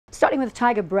Starting with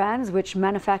Tiger Brands, which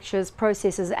manufactures,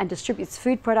 processes and distributes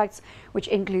food products, which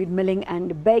include milling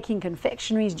and baking,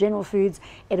 confectioneries, general foods,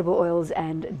 edible oils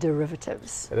and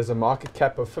derivatives. It has a market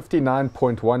cap of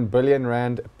 59.1 billion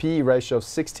rand, a PE ratio of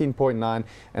 16.9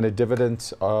 and a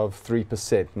dividend of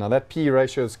 3%. Now that PE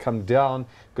ratio has come down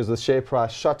because the share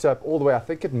price shot up all the way. I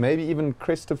think it maybe even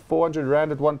crested 400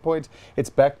 rand at one point. It's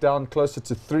back down closer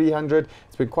to 300.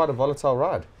 It's been quite a volatile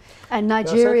ride. And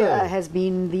Nigeria has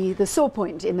been the sore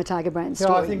point in the Tiger Brands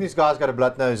story. Yeah, I think these guys got a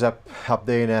blood nose up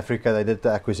there in Africa. They did the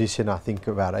acquisition, I think,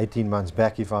 about 18 months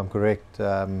back, if I'm correct.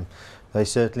 There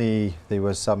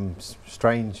was some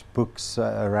strange books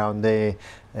around there,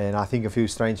 and I think a few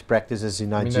strange practices in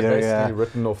Nigeria. They've basically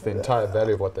written off the entire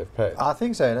value of what they've paid. I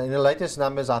think so. In the latest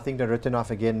numbers, I think they've written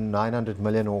off again 900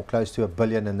 million or close to a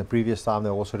billion, and the previous time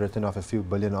they've also written off a few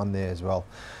billion on there as well.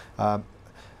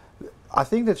 I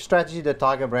think the strategy that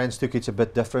Tiger Brands took, it's a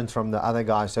bit different from the other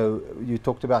guys. So you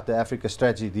talked about the Africa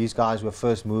strategy. These guys were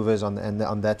first movers on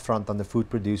that front, on the food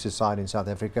producer side in South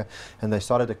Africa, and they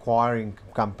started acquiring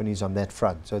companies on that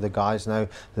front. So the guys know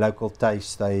local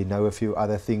taste. They know a few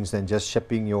other things than just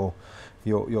shipping your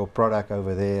product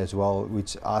over there as well,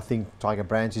 which I think Tiger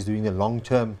Brands is doing the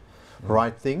long-term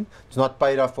right thing. It's not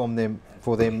paid off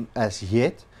for them as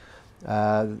yet.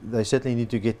 They certainly need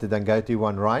to get the Dangote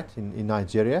one right in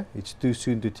Nigeria. It's too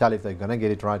soon to tell if they're going to get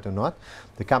it right or not.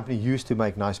 The company used to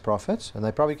make nice profits, and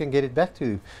they probably can get it back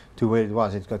to where it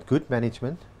was. It's got good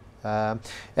management. And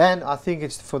I think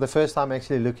it's for the first time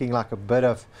actually looking like a bit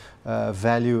of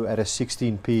value at a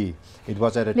 16p. It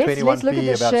was at a 21p let's look at the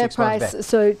about share 6 months price. back.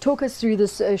 So talk us through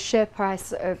this share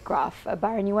price graph.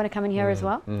 Byron, you want to come in here as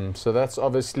well? So that's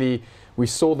obviously, we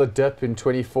saw the dip in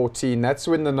 2014. That's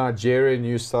when the Nigerian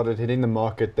news started hitting the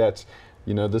market that,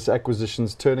 you know, this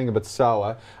acquisition's turning a bit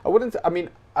sour.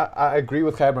 I agree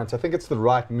with Gabrand. I think it's the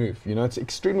right move. You know, it's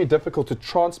extremely difficult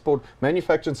to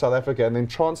manufacture in South Africa and then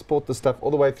transport the stuff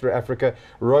all the way through Africa.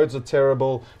 Roads are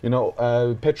terrible. You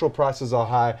know, petrol prices are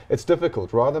high. It's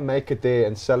difficult. Rather make it there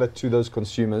and sell it to those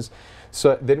consumers.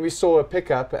 So then we saw a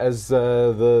pickup as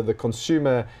the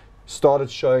consumer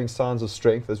started showing signs of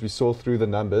strength, as we saw through the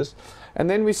numbers. And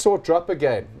then we saw it drop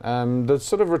again. The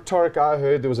sort of rhetoric I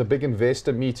heard, there was a big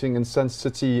investor meeting in Sun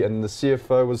City and the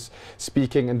CFO was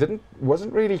speaking and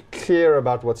wasn't really clear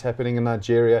about what's happening in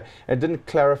Nigeria and didn't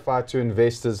clarify to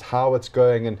investors how it's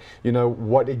going and, you know,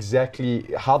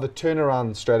 how the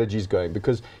turnaround strategy is going.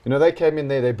 Because, you know, they came in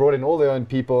there, they brought in all their own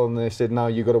people and they said, no,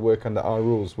 you got to work under our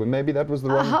rules. Well, maybe that was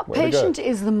the wrong How way to go. patient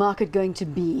is the market going to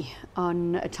be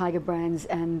on Tiger Brands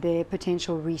and their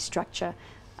potential restructure?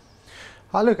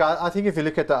 Look, I think if you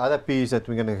look at the other P's that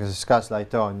we're going to discuss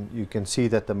later on, you can see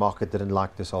that the market didn't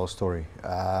like this whole story.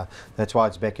 That's why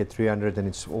it's back at 300 and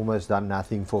it's almost done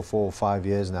nothing for 4 or 5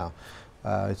 years now.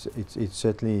 It's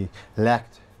certainly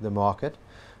lacked the market.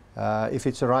 If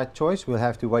it's the right choice, we'll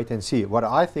have to wait and see. What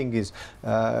I think is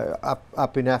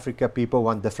up in Africa, people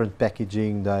want different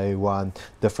packaging, they want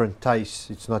different tastes.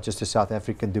 It's not just a South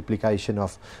African duplication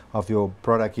of your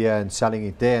product here and selling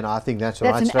it there, and I think that's the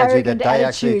right strategy that they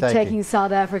actually taking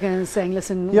South Africa and saying,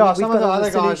 listen, yeah, some of the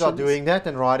other guys are doing that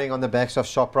and riding on the backs of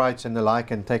ShopRites and the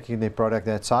like and taking their product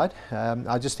that side.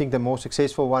 I just think the more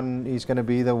successful one is going to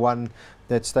be the one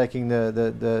that's taking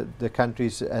the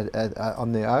countries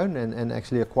on their own and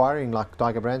actually acquiring like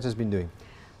Tiger Brands has been doing.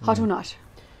 Hot or not?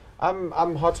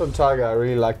 I'm hot on Tiger. I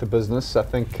really like the business. I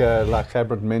think, like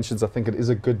Gabrand mentions, I think it is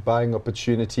a good buying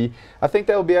opportunity. I think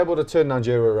they'll be able to turn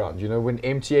Nigeria around. You know, when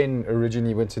MTN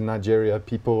originally went to Nigeria,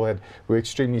 people were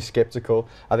extremely skeptical.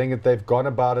 I think if they've gone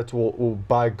about it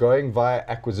by going via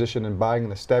acquisition and buying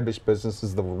an established business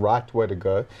is the right way to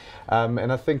go.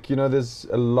 And I think, you know, there's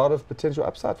a lot of potential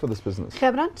upside for this business.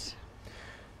 Gabrand?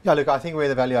 Yeah, look, I think where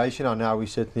the valuation are now, we're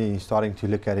certainly starting to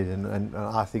look at it, and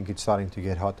I think it's starting to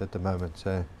get hot at the moment.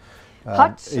 So.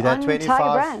 Hot on Tiger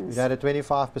Brands. It had a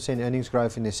 25% earnings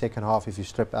growth in the second half if you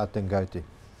strip out Dangote.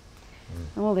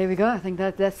 Well, there we go. I think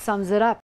that sums it up.